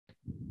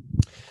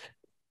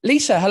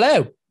Lisa,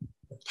 hello.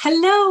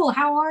 Hello,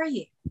 how are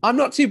you? I'm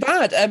not too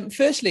bad.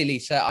 Firstly,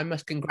 Lisa, I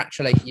must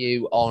congratulate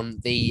you on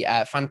the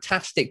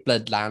fantastic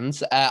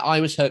Bloodlands.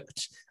 I was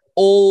hooked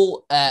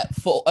all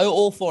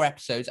four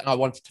episodes, and I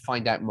wanted to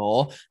find out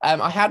more.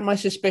 I had my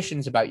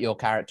suspicions about your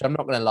character. I'm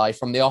not going to lie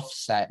from the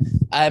offset.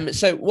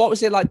 So what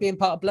was it like being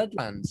part of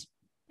Bloodlands?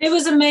 It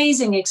was an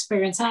amazing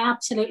experience. I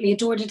absolutely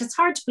adored it. It's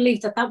hard to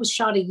believe that that was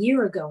shot a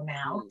year ago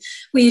now.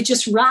 We had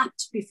just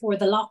wrapped before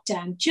the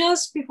lockdown,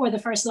 just before the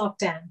first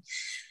lockdown.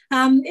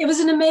 It was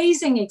an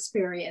amazing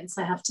experience,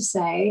 I have to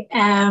say.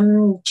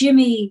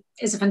 Jimmy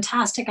is a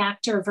fantastic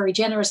actor, a very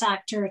generous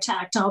actor to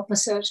act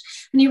opposite,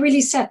 and he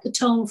really set the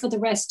tone for the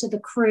rest of the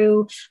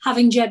crew.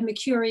 Having Jed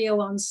Mercurio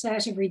on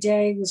set every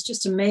day was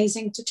just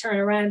amazing to turn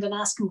around and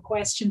ask him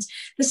questions.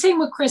 The same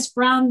with Chris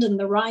Brandon,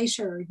 the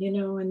writer,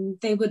 and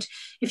they would,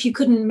 if you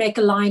couldn't make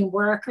a line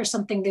work or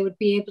something, they would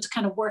be able to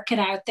kind of work it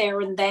out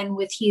there and then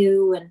with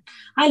you. And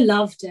I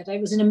loved it. It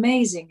was an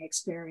amazing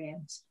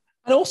experience.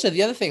 And also,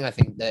 the other thing I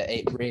think that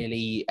it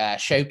really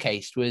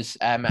showcased was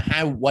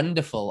how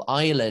wonderful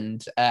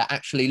Ireland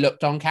actually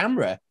looked on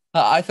camera.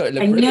 I thought it I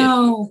looked brilliant.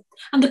 know.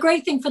 And the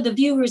great thing for the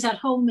viewers at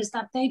home is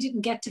that they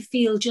didn't get to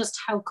feel just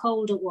how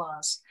cold it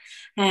was.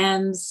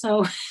 And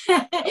so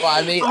Well,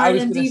 I mean, I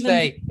was Ireland going to even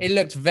say it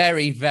looked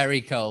very, very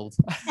cold.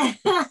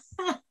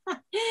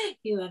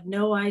 you have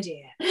no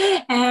idea.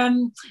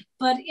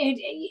 But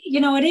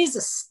it is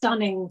a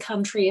stunning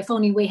country. If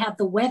only we had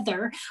the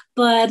weather.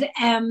 But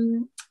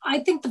I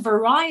think the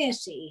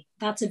variety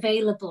that's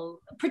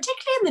available,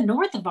 particularly in the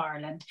north of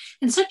Ireland,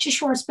 in such a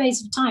short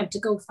space of time to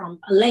go from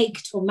a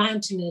lake to a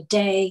mountain in a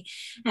day.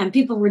 And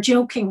people were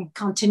joking in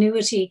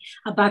continuity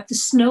about the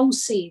snow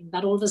scene,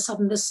 that all of a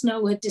sudden the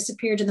snow had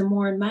disappeared in the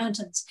Mourne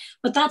Mountains.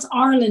 But that's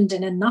Ireland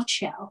in a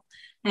nutshell.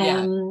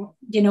 Yeah.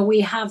 We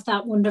have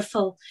that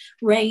wonderful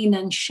rain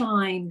and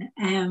shine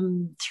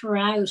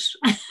throughout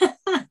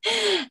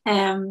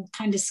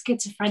kind of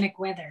schizophrenic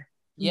weather.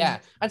 Yeah,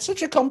 and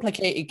such a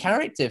complicated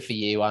character for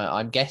you,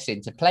 I'm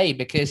guessing, to play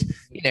because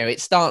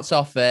it starts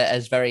off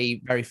as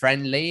very, very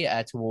friendly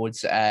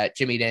towards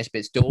Jimmy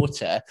Nesbitt's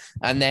daughter,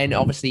 and then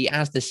obviously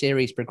as the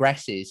series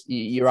progresses,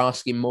 you're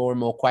asking more and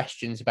more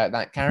questions about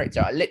that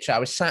character. I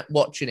was sat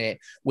watching it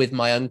with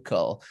my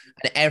uncle,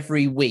 and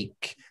every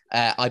week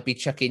I'd be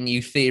chucking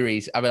new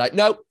theories. I'd be like,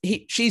 no,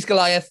 she's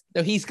Goliath.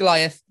 No, he's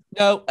Goliath.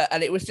 No,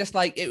 and it was just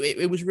like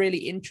it was really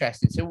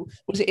interesting. So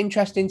was it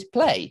interesting to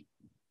play?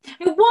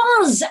 It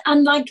was.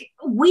 And like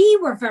we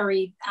were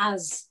very,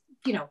 as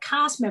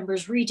cast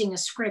members reading a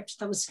script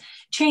that was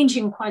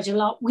changing quite a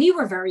lot, we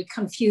were very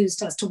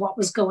confused as to what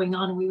was going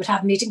on. And we would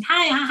have meetings.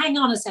 Hey, hang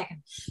on a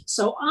second.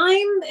 So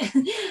I'm,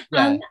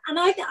 Yeah. and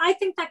I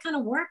think that kind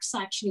of works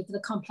actually for the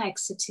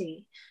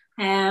complexity.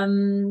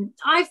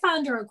 I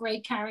found her a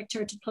great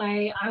character to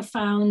play. I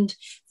found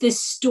this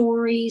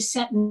story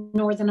set in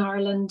Northern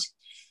Ireland,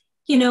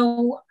 you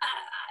know,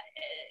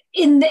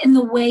 in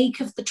the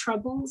wake of the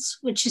Troubles,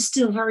 which is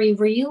still very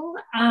real.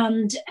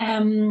 And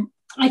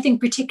I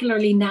think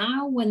particularly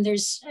now when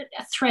there's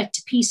a threat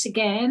to peace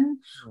again,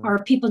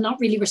 or people not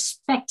really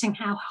respecting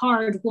how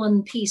hard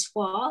one peace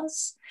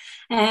was,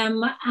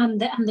 and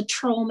the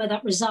trauma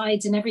that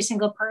resides in every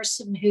single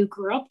person who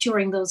grew up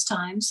during those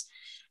times.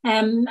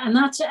 And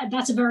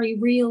that's a very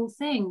real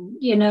thing,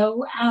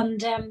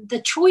 and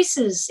the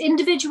choices,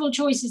 individual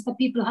choices that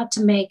people had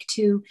to make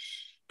to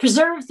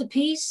preserve the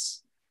peace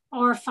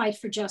or fight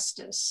for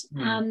justice.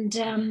 And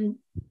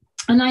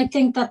I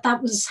think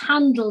that was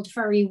handled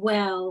very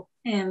well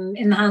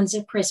in the hands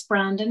of Chris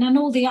Brandon and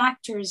all the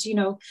actors,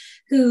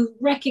 who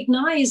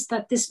recognized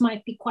that this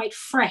might be quite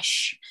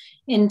fresh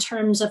in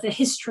terms of the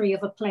history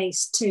of a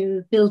place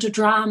to build a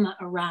drama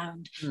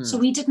around. So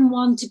we didn't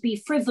want to be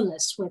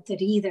frivolous with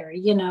it either,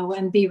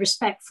 and be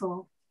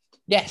respectful.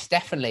 Yes,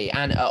 definitely.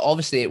 And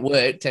obviously it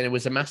worked and it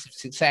was a massive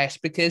success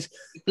because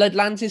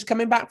Bloodlands is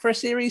coming back for a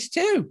series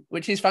two,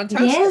 which is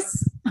fantastic.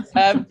 Yes.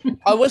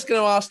 I was going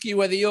to ask you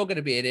whether you're going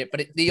to be in it,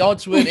 but the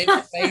odds weren't in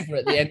favor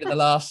at the end of the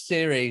last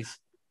series.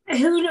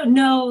 Who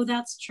no,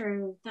 that's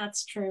true.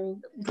 That's true.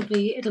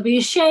 It'll be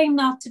a shame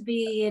not to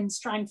be in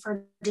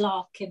Strangford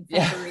Lough in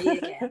February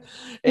again.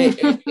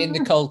 in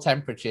the cold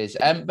temperatures.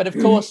 But of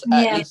course,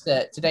 Yeah.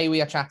 Lisa, today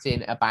we are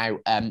chatting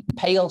about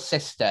Pale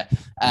Sister,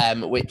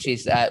 which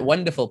is a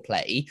wonderful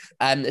play.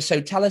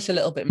 So tell us a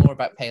little bit more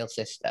about Pale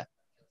Sister.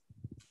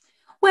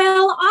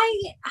 Well,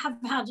 I have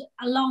had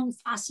a long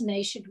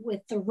fascination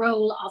with the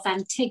role of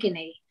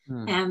Antigone,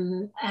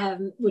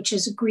 which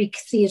is a Greek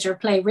theatre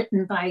play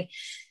written by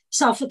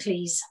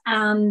Sophocles.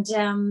 And,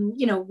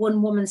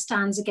 one woman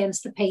stands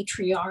against the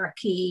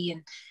patriarchy.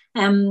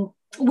 And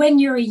when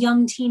you're a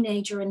young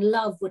teenager in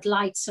love with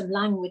lights and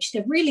language,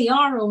 there really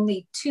are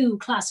only two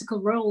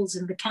classical roles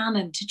in the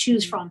canon to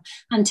choose from,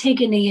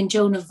 Antigone and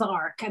Joan of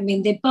Arc. I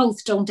mean, they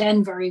both don't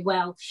end very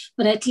well,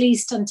 but at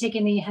least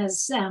Antigone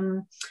has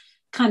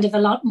kind of a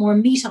lot more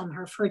meat on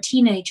her for a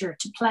teenager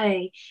to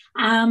play.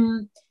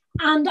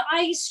 And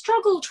I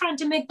struggled trying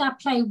to make that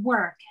play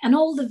work. And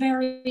all the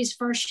various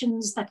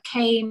versions that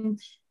came,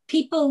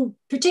 people,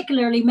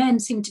 particularly men,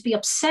 seem to be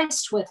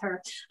obsessed with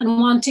her and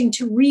wanting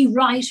to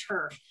rewrite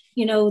her.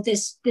 You know,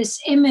 this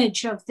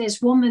image of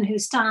this woman who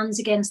stands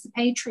against the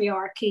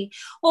patriarchy.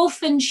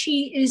 Often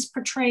she is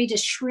portrayed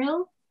as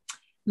shrill,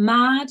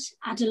 mad,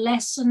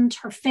 adolescent,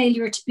 her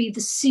failure to be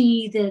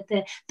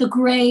the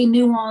grey,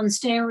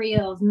 nuanced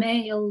area of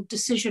male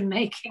decision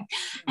making.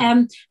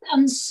 And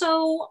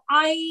so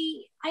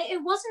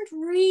it wasn't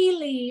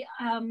really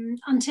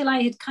until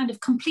I had kind of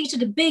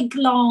completed a big,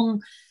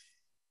 long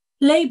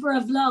labor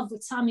of love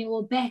with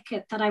Samuel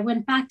Beckett that I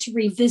went back to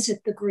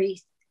revisit the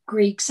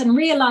Greeks and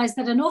realized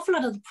that an awful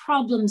lot of the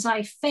problems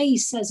I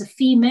face as a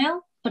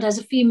female, but as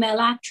a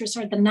female actress,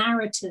 are the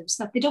narratives,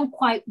 that they don't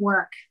quite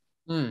work.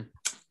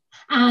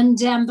 And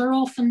they're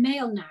often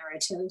male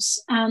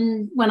narratives.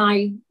 And when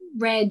I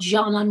read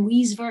Jean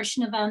Anouilh's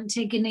version of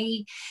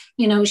Antigone,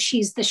 you know,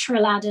 she's the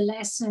shrill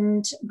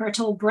adolescent.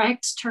 Bertolt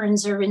Brecht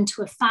turns her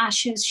into a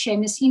fascist.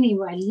 Seamus Heaney,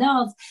 who I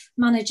love,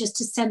 manages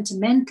to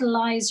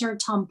sentimentalize her.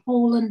 Tom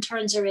Poland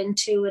turns her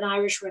into an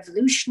Irish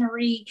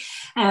revolutionary.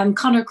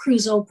 Conor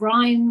Cruise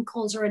O'Brien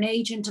calls her an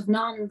agent of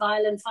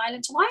non-violent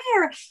violence. Why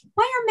are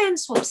men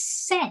so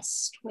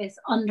obsessed with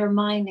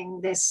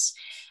undermining this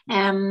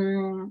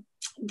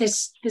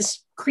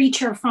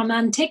creature from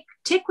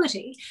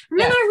antiquity? And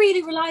then I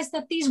really realized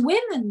that these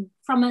women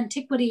from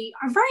antiquity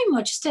are very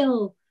much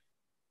still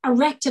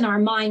erect in our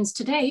minds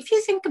today. If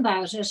you think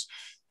about it,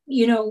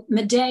 you know,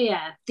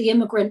 Medea, the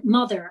immigrant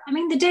mother. I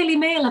mean, the Daily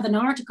Mail have an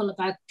article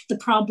about the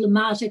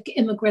problematic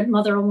immigrant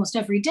mother almost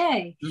every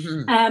day.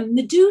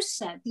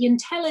 Medusa, the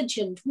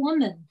intelligent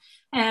woman.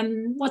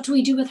 What do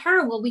we do with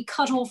her? Well, we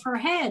cut off her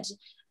head.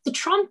 The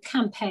Trump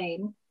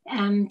campaign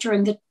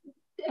during the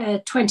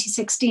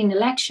 2016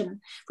 election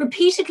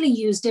repeatedly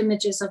used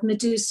images of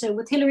Medusa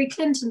with Hillary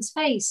Clinton's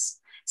face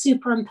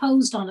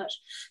superimposed on it.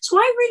 So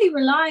I really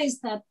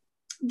realized that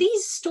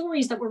these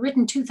stories that were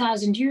written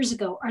 2,000 years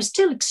ago are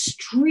still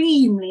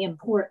extremely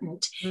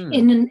important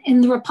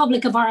in the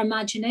republic of our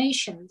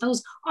imagination.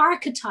 Those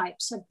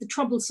archetypes of the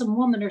troublesome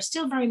woman are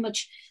still very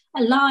much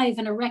alive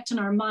and erect in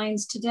our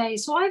minds today.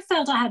 So I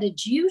felt I had a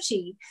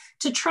duty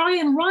to try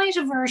and write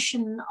a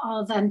version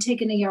of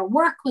Antigone, or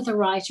work with a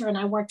writer, and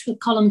I worked with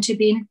Colm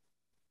Tóibín,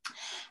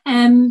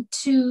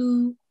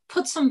 to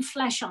put some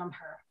flesh on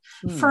her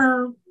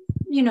for,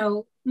 you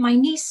know, my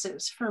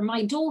nieces, for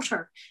my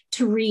daughter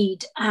to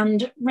read,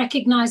 and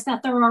recognize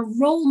that there are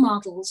role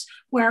models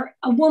where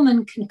a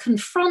woman can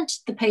confront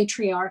the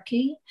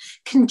patriarchy,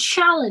 can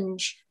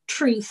challenge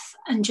truth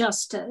and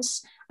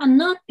justice, and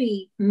not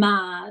be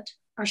mad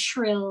or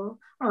shrill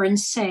or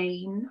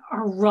insane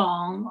or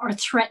wrong or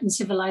threaten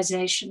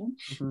civilization.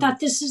 That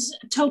this is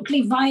a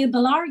totally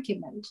viable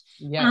argument.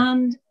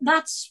 And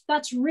that's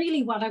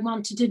really what I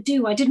wanted to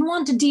do. I didn't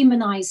want to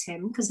demonize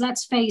him, because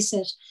let's face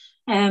it,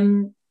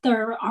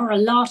 there are a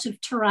lot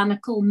of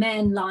tyrannical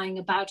men lying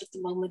about at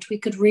the moment. We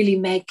could really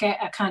make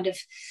a kind of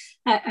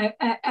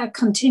a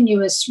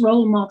continuous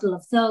role model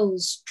of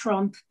those.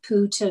 Trump,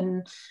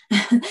 Putin,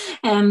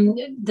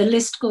 the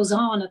list goes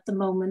on at the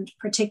moment,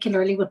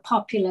 particularly with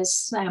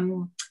populist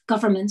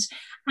governments.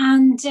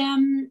 And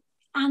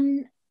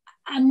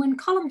when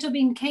Colm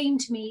Tóibín came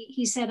to me,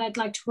 he said, I'd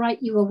like to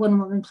write you a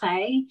one-woman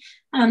play.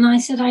 And I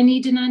said, I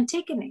need an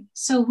Antigone.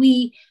 So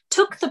we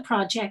took the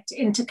project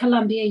into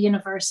Columbia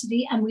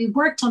University and we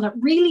worked on it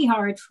really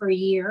hard for a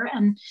year.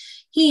 And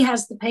he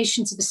has the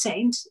patience of a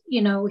saint.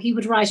 You know, he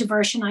would write a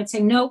version. I'd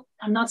say, no,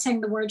 I'm not saying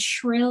the word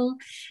shrill.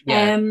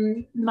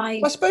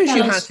 I suppose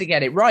you had to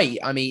get it right.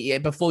 I mean,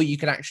 before you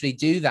could actually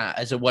do that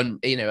as a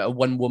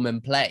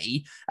one-woman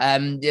play,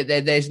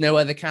 there's no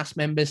other cast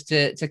members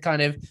to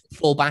kind of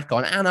fall back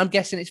on. And I'm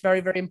guessing it's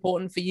very, very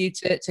important for you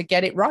to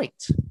get it right.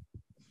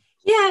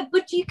 Yeah,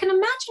 but you can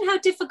imagine how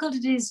difficult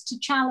it is to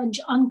challenge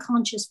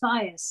unconscious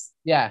bias.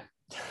 Yeah.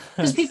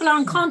 Because people are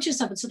unconscious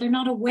of it, so they're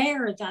not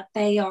aware that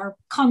they are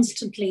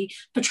constantly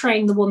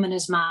portraying the woman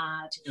as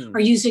mad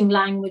or using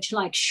language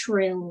like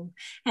shrill.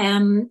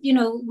 You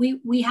know,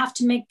 we have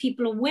to make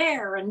people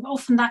aware, and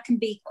often that can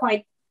be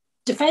quite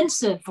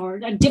defensive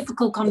or a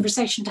difficult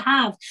conversation to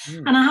have.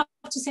 And I have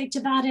to say, to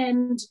that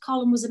end,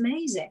 Colm was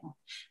amazing.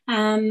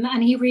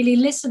 And he really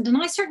listened. And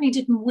I certainly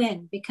didn't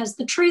win, because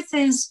the truth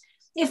is,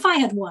 if I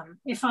had won,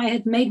 if I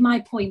had made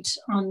my point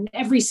on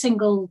every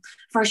single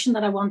version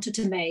that I wanted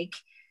to make,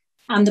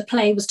 and the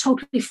play was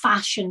totally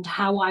fashioned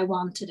how I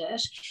wanted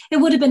it, it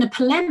would have been a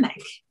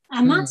polemic.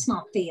 And that's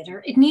not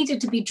theatre. It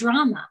needed to be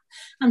drama.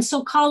 And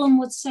so Colm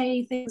would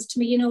say things to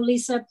me, you know,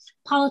 Lisa,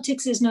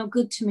 politics is no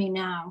good to me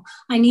now.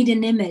 I need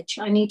an image.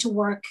 I need to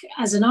work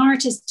as an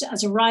artist,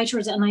 as a writer,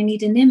 and I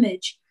need an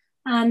image.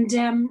 And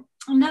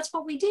that's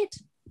what we did.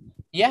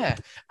 Yeah.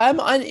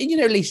 You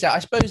know, Lisa, I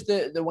suppose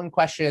the one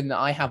question that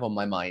I have on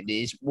my mind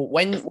is,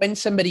 when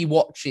somebody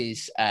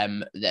watches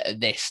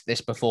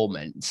this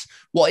performance,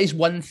 what is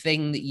one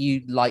thing that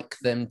you'd like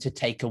them to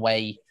take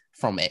away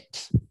from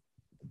it?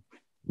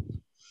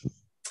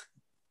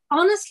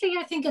 Honestly,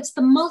 I think it's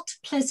the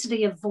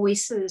multiplicity of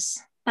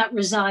voices that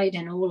reside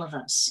in all of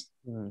us.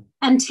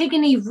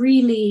 Antigone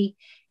really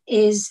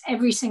is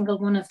every single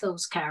one of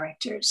those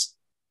characters.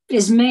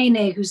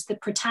 Ismene, who's the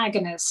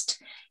protagonist,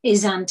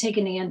 is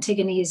Antigone.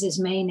 Antigone is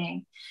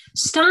Ismene.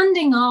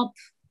 Standing up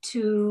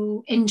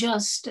to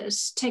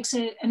injustice takes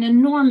an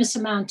enormous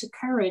amount of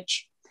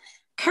courage.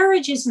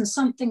 Courage isn't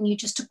something you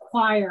just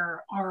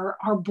acquire or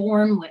are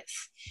born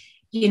with.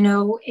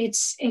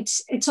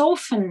 It's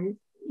often,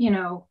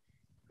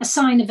 a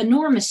sign of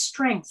enormous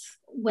strength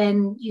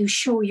when you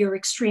show your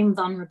extreme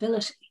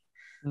vulnerability,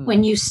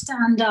 when you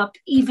stand up,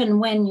 even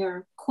when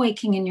you're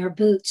quaking in your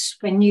boots,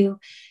 when you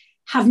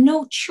have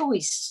no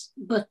choice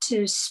but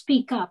to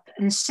speak up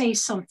and say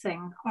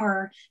something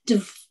or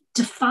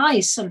defy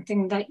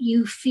something that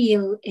you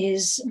feel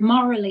is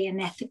morally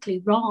and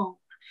ethically wrong.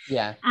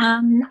 Yeah.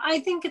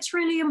 I think it's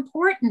really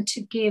important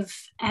to give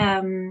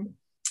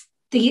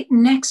the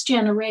next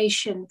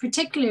generation,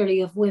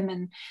 particularly of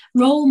women,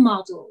 role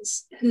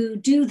models who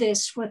do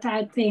this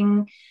without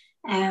being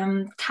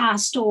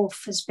cast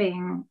off as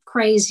being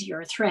crazy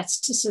or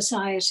threats to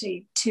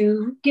society,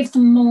 to give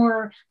them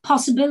more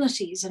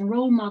possibilities and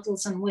role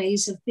models and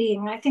ways of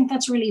being. I think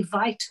that's really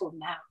vital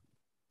now.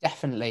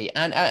 Definitely.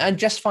 And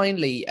just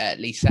finally,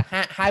 Lisa,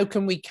 how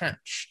can we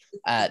catch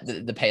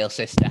the Pale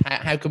Sister?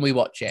 How can we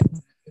watch it?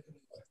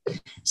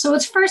 So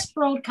it's first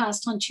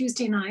broadcast on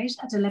Tuesday night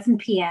at 11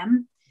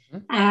 p.m.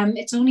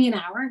 It's only an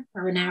hour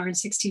and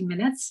 16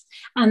 minutes.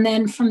 And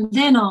then from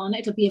then on,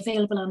 it'll be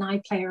available on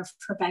iPlayer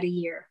for about a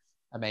year.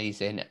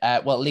 Amazing.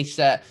 Well,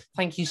 Lisa,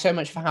 thank you so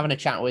much for having a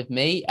chat with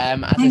me.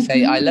 As I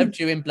say, I loved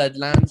you in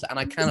Bloodlands, and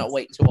I cannot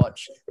wait to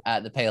watch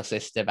The Pale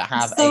Sister. But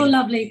have so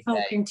lovely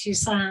talking to you,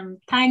 Sam.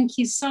 Thank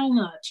you so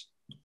much.